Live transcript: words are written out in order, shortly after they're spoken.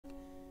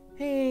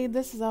Hey,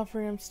 this is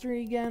Alfred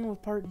M3 again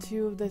with part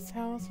 2 of this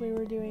house we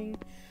were doing.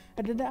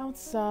 I did the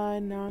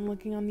outside, now I'm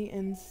looking on the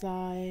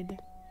inside.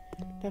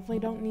 Definitely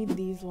don't need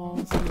these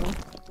walls here.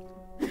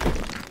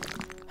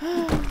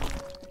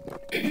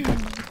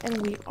 And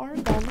we are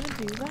gonna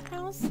do the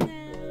house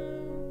now.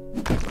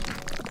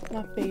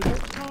 My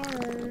favorite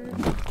part.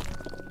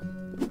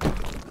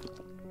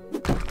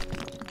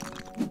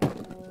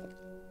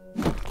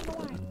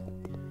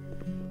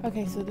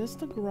 Okay, so this is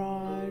the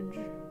garage.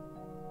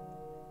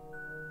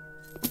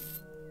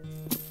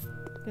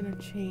 Gonna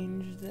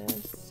change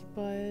this,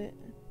 but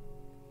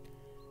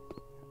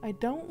I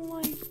don't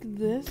like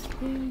this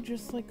being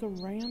just like a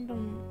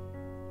random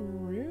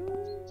room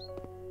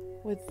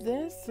with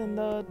this and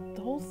the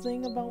whole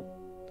thing about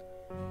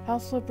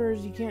house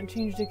flippers. You can't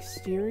change the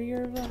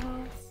exterior of the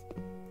house,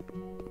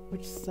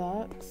 which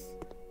sucks.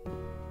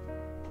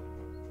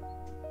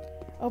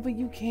 Oh, but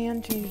you can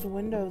change the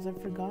windows. I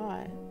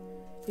forgot.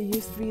 It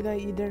used to be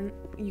that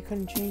you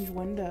couldn't change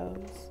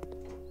windows.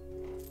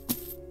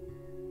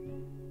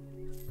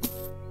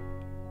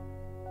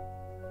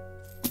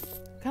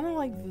 Kind of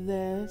like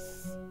this,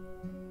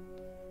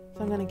 so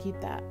I'm gonna keep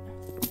that.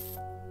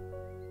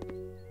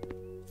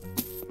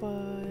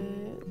 But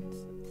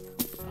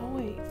oh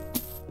wait,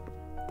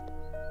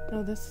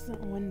 no, this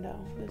isn't a window.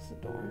 This is a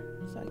door,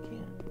 so I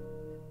can't.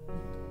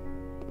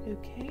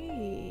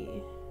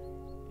 Okay.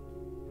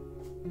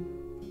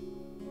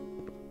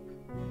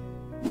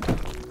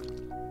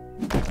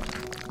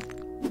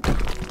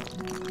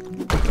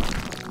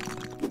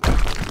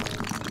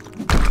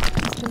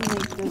 Just gonna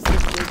make this a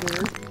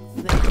bigger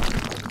thing.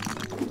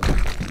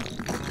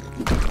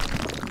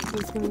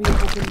 It's gonna be an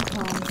open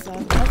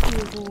concept, as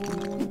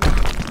usual.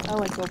 I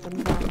like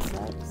open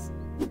concepts.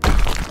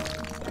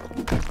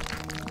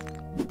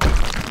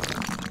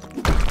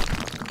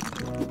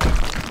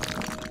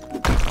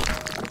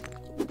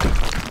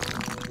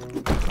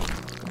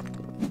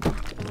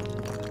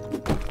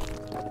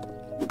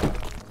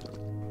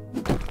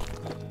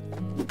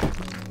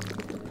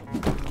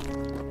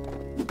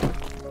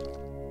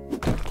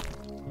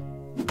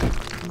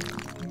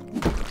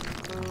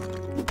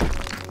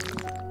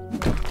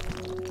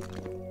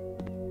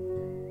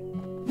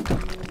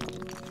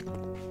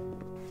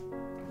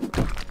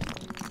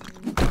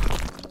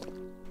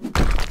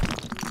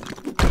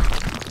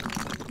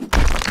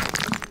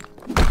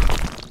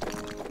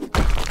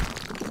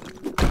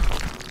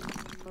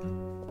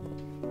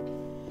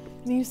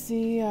 You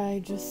see, I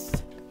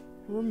just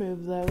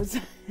removed those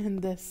in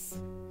this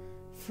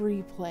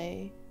free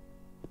play.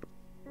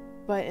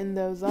 But in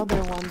those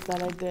other ones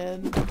that I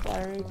did, that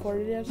I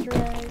recorded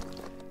yesterday,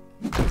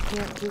 you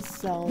can't just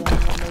sell them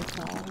when they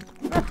fall.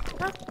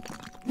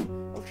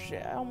 Oh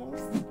shit, I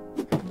almost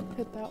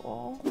hit that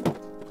wall.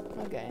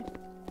 Okay.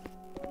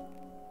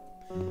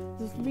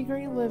 This would be a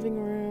great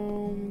living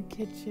room,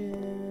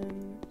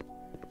 kitchen.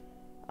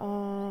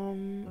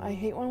 I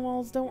hate when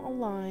walls don't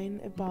align.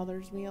 It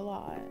bothers me a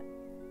lot.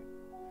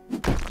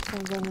 So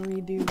I'm gonna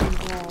redo these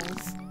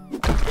walls.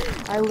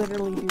 I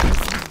literally do this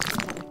all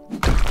the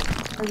time.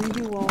 I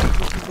redo walls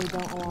because they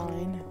don't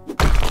align.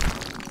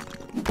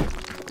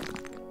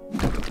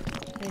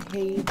 I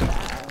hate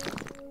that.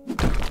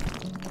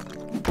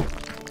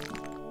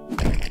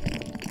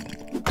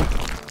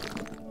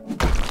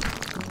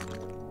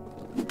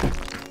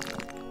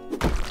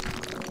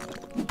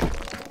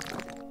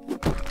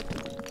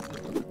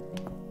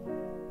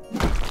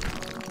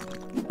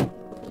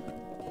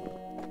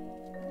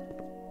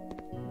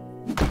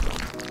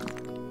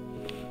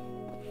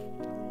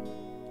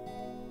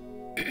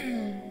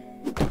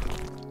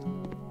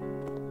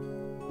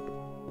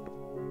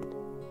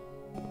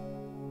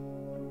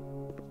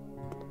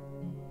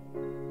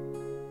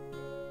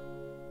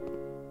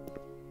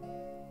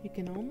 You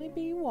can only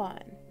be one.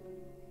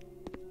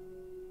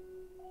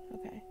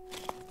 Okay.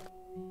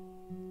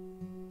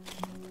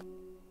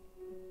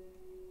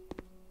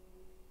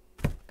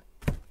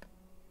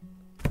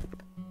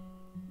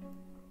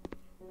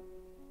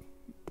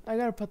 I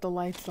gotta put the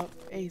lights up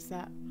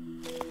ASAP.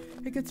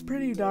 It gets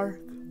pretty dark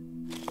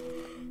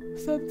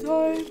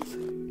sometimes.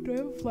 Do I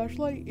have a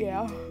flashlight?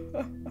 Yeah.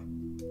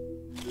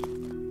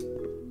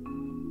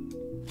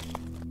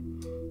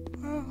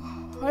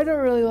 I don't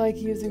really like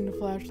using the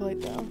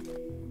flashlight though.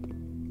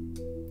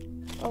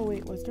 Oh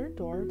wait, was there a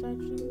door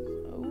attached?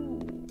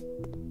 Oh.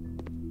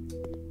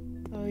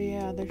 Oh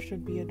yeah, there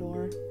should be a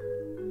door.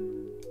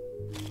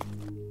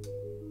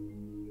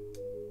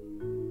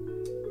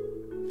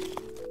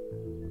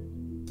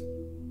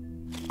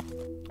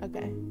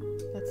 Okay,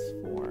 that's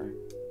 4.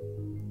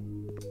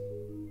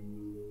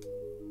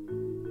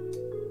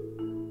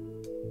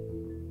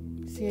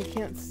 See, I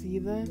can't see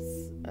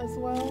this as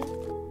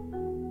well.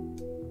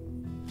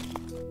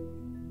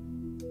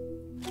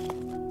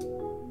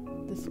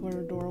 This is where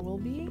a door will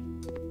be.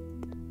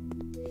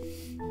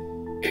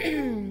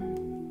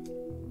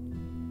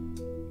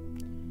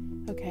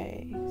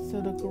 Okay,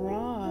 so the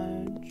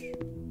garage,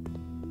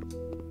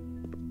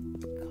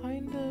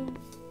 kind of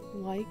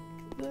like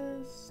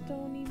the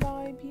stony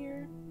vibe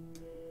here.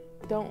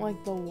 Don't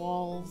like the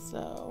walls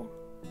though.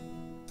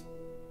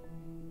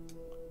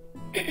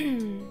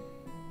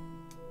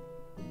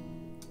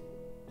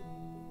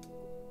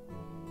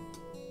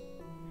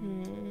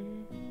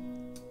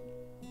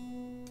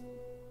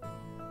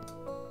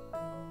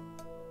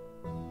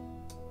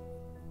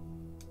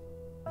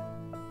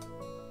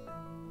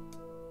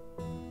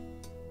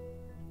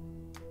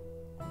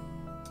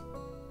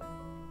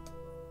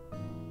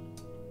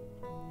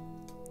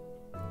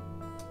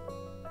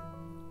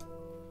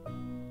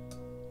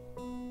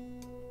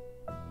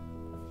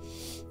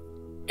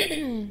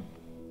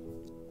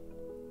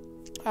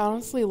 I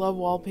honestly love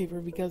wallpaper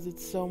because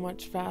it's so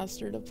much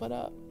faster to put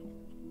up.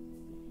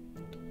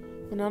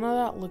 But none of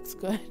that looks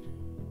good.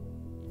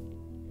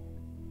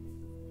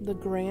 The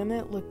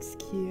granite looks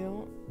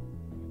cute.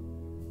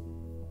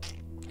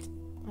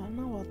 I don't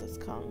know about this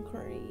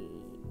concrete.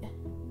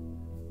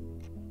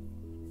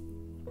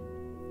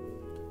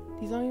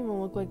 These don't even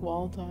look like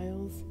wall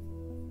tiles.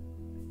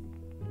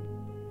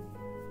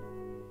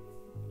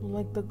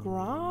 Like the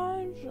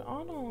garage?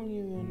 I don't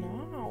even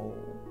know.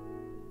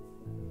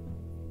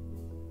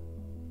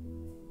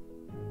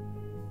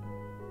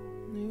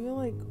 Maybe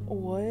like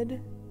wood.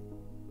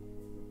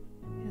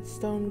 A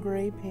stone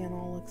gray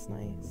panel looks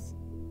nice.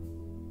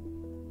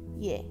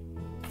 Yeah.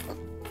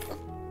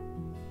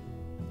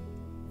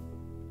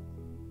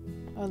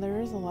 Oh,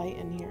 there is a light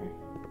in here.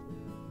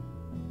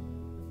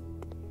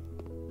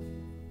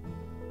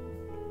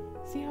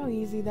 See how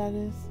easy that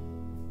is?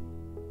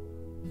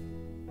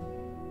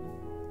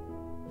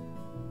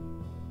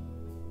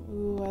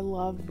 Ooh, I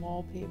love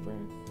wallpaper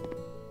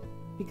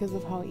because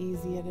of how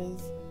easy it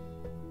is.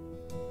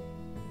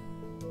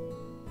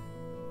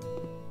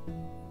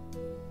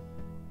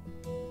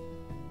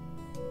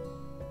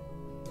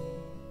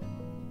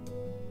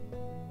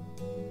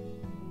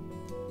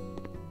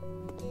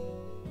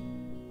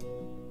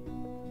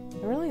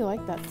 I really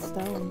like that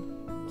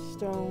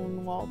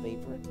stone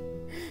wallpaper.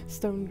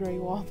 Stone gray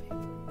wallpaper.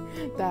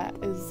 That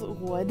is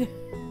wood.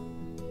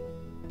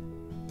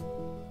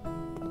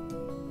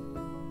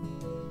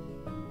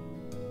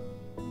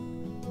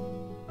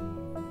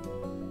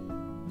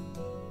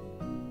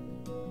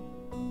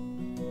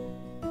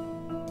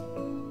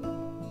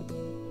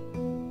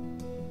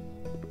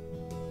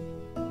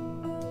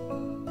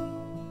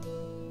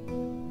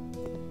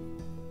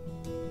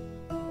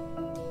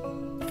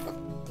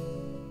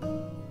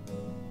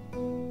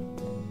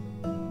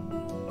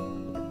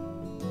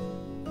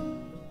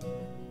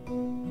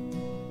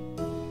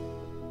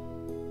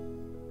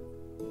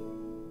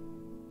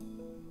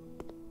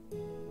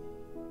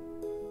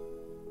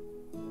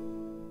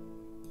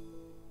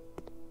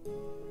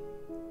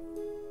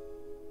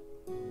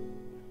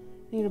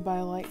 Need to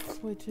buy light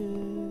switches.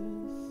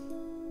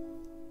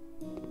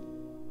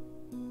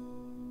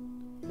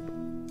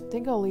 I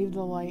think I'll leave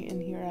the light in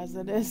here as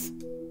it is.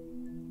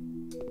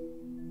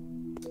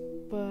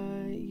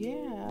 But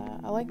yeah,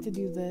 I like to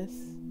do this.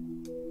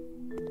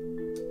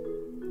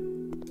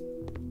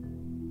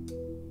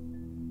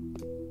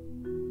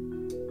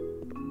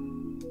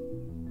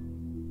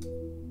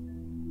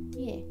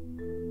 Yeah.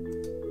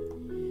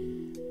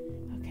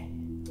 Okay,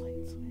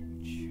 light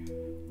switch.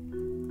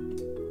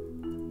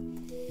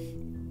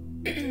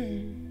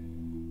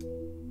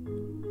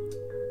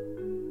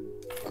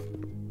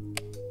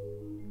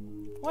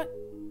 What?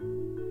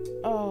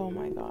 Oh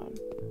my god.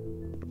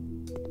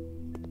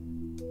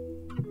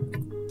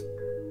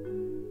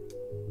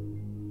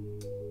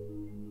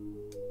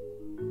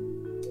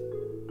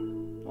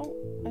 Oh,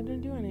 I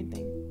didn't do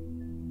anything.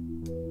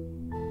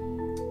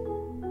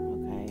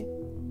 Okay.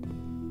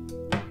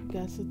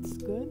 Guess it's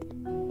good.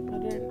 I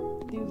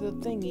didn't do the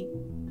thingy.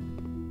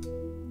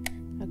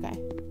 Okay.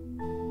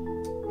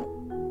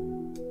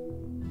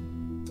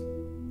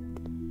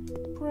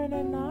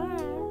 Pretty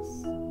nice.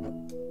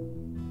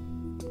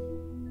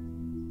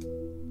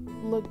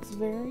 Looks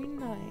very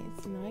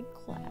nice in high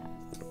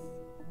class.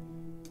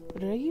 But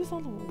did I use all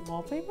the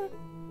wallpaper?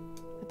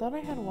 I thought I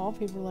had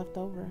wallpaper left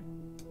over.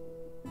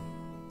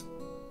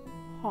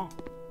 Huh.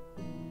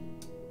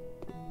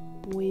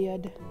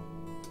 Weird.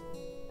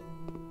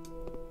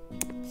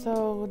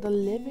 So the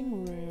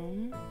living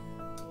room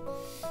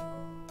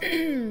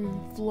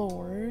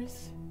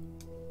floors.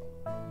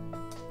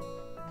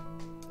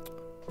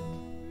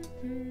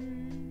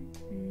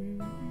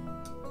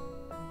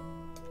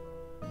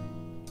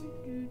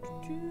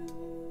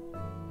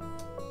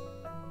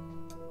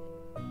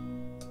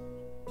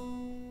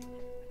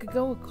 Could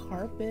go with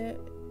carpet.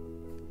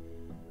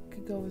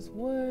 Could go with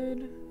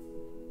wood.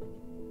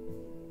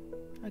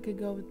 I could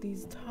go with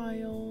these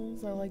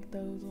tiles. I like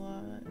those a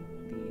lot.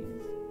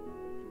 These.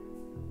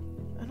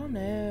 I don't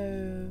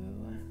know.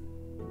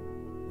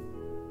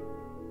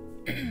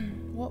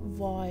 What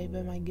vibe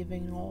am I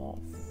giving off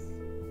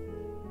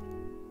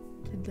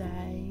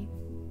today?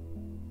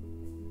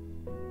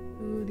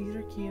 Ooh, these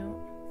are cute.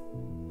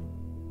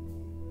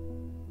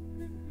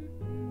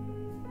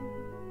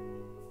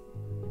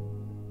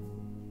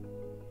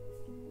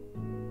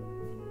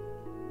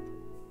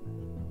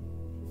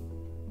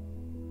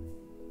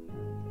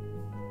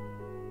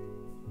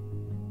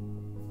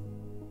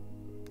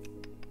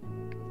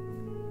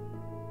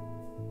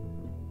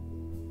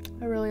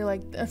 I really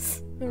like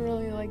this. I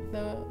really like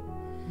the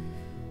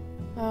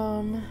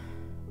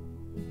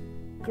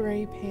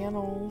gray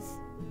panels.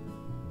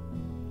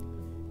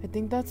 I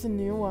think that's a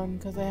new one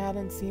because I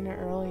hadn't seen it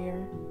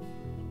earlier.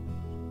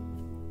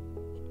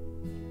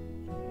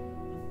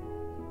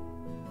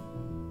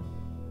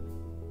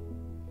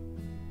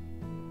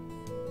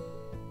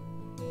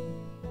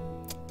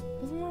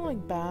 It's more like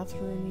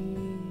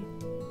bathroomy.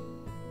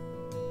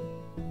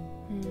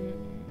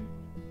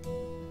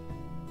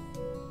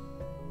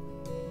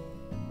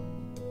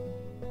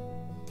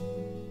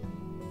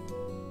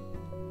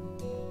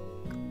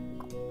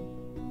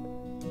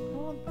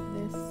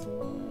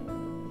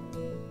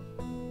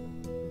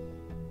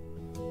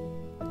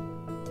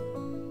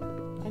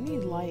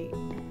 Light.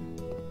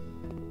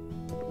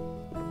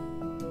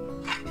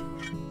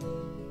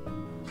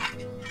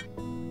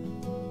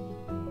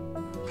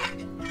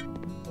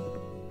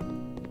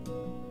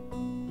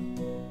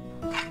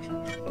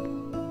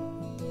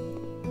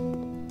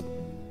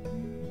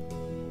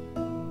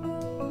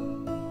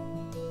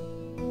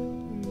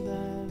 And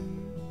then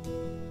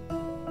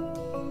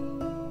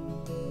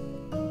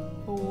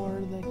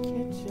for the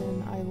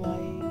kitchen, I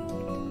like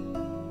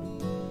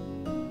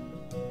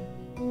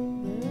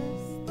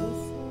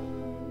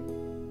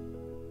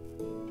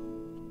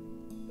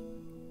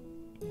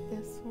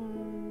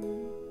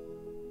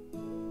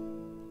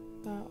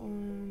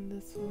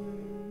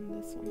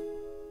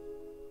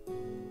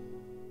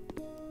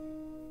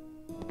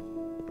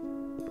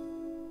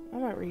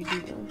redo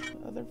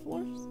the other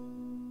floors.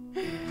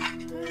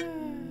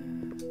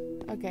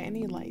 Okay, I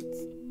need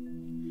lights.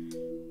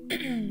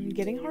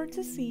 Getting hard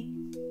to see.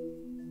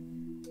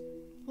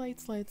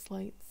 Lights, lights,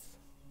 lights.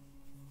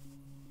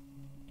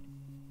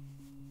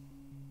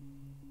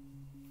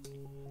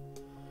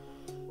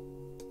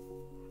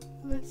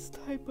 This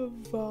type of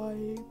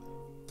vibe.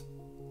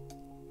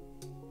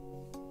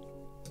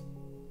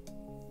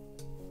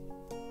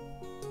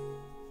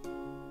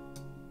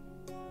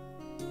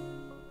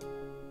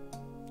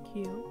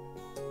 Cute.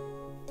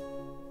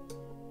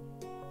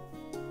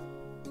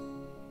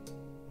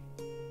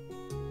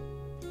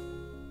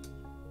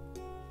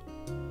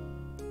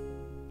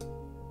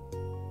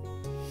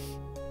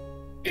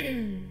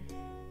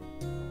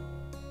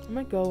 I'm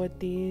gonna go with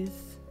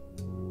these.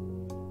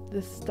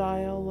 This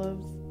style of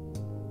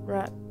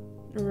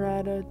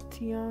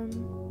Ratatouille.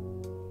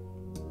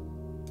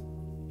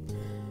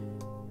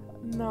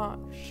 Not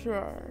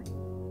sure.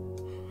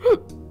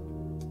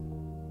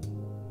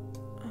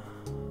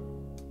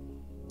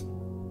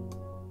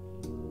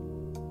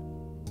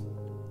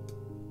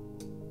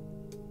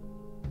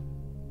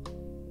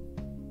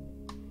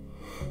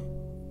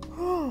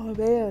 Oh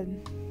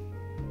man,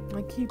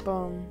 I keep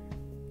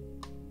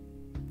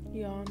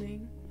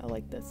yawning. I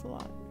like this a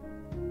lot.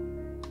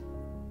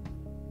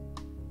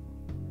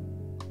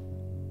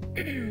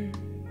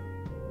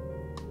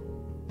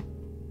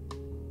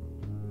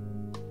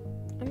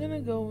 I'm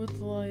gonna go with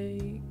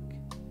like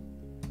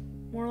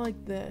more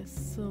like this,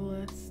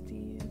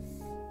 Celestes.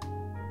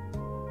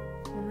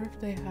 I wonder if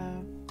they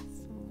have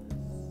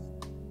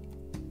Celeste.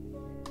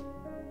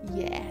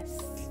 Yes.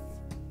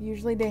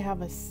 Usually they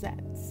have a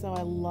set, so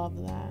I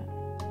love that.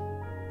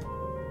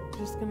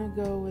 Just gonna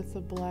go with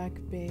a black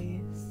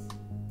base.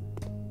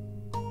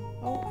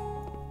 Oh,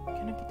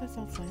 can I put this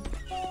outside?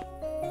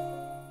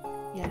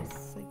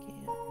 Yes, I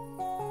can.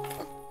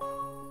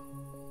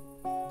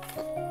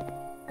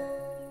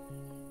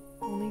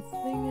 Only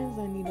thing is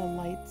I need a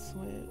light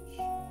switch.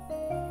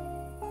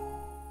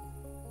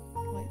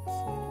 Light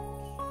switch.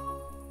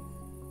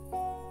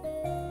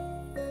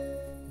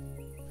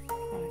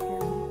 Ah,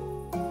 here.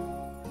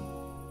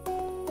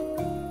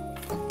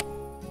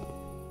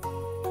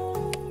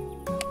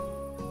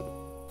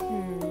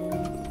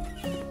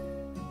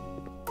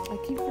 I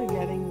keep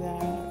forgetting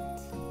that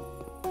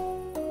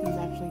these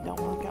actually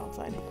don't work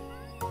outside.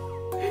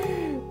 Let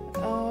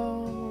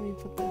me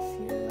put this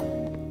here.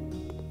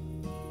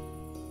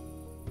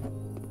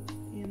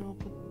 And I'll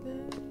put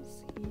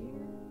this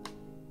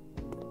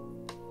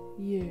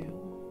here.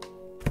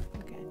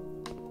 Okay.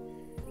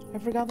 I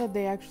forgot that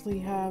they actually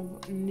have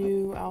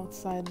new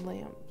outside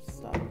lamp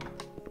stuff.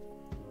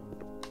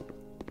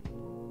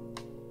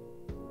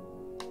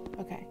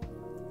 Okay.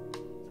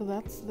 So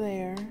that's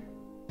there.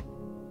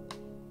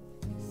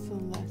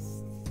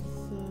 Celeste.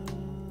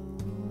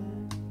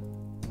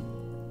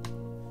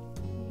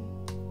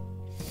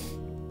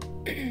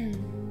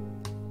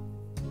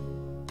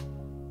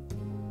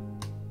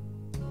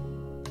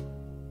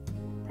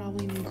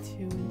 Probably need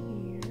two in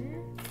here.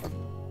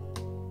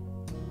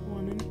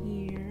 One in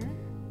here.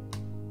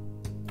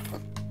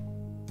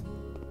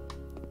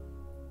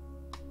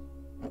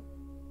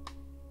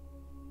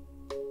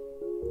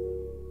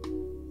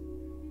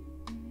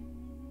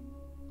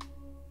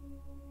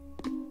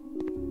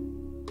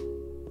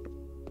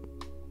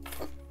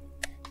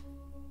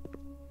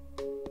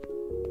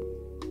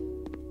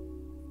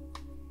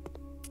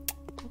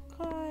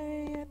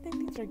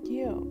 Are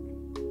cute.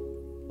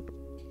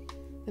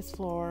 This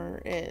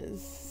floor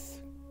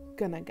is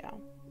gonna go.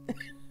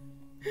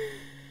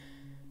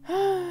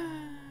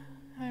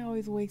 I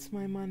always waste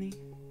my money.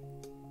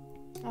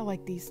 I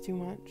like these too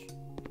much.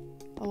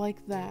 I like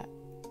that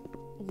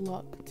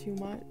look too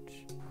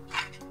much.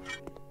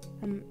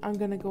 I'm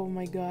gonna go with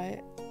my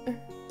gut.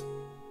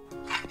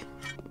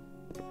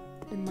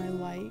 And my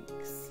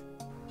likes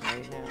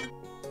right now.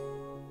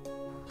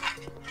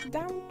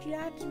 Don't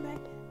judge me.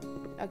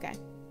 Okay.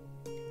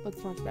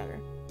 Looks much better.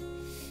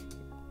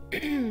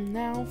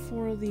 Now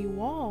for the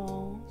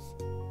walls.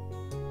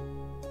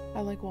 I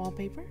like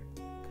wallpaper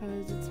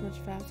because it's much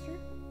faster.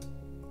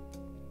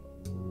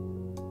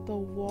 The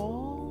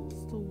walls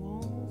for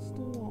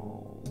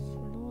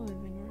the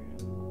living room.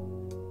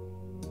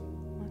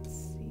 Let's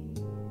see.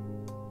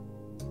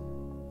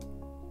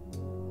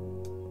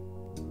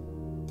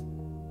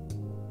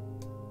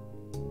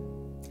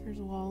 There's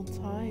wall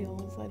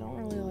tiles. I don't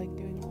really like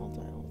doing wall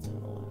tiles a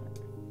lot.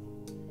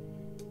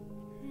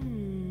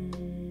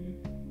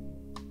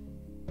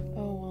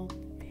 Oh, well,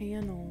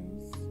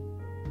 panels.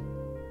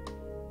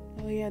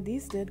 Oh yeah,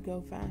 these did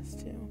go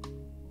fast too.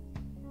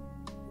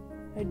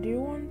 I do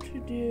want to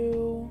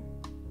do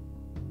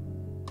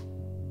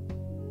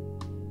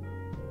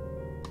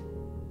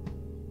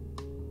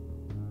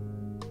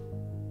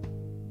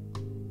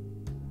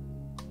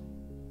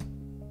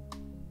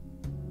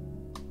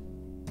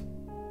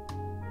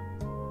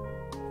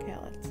okay,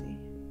 let's see.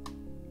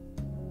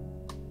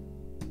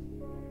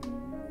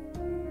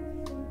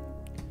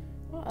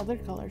 What other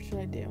color should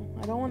I do?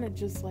 I don't want it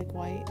just like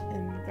white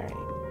and gray.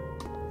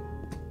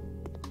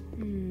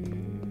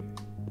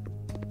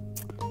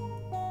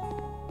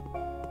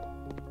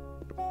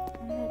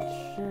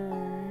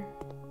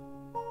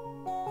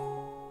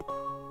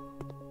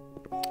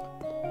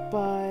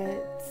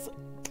 But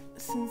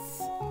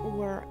since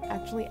we're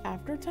actually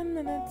after 10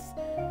 minutes,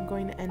 I'm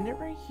going to end it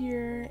right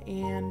here,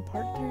 and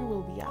part 3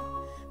 will be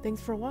out.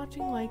 Thanks for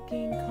watching,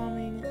 liking,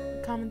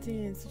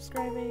 commenting, and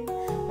subscribing.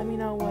 Let me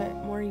know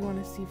what more you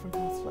want to see from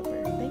House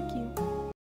Flipper. Thank you.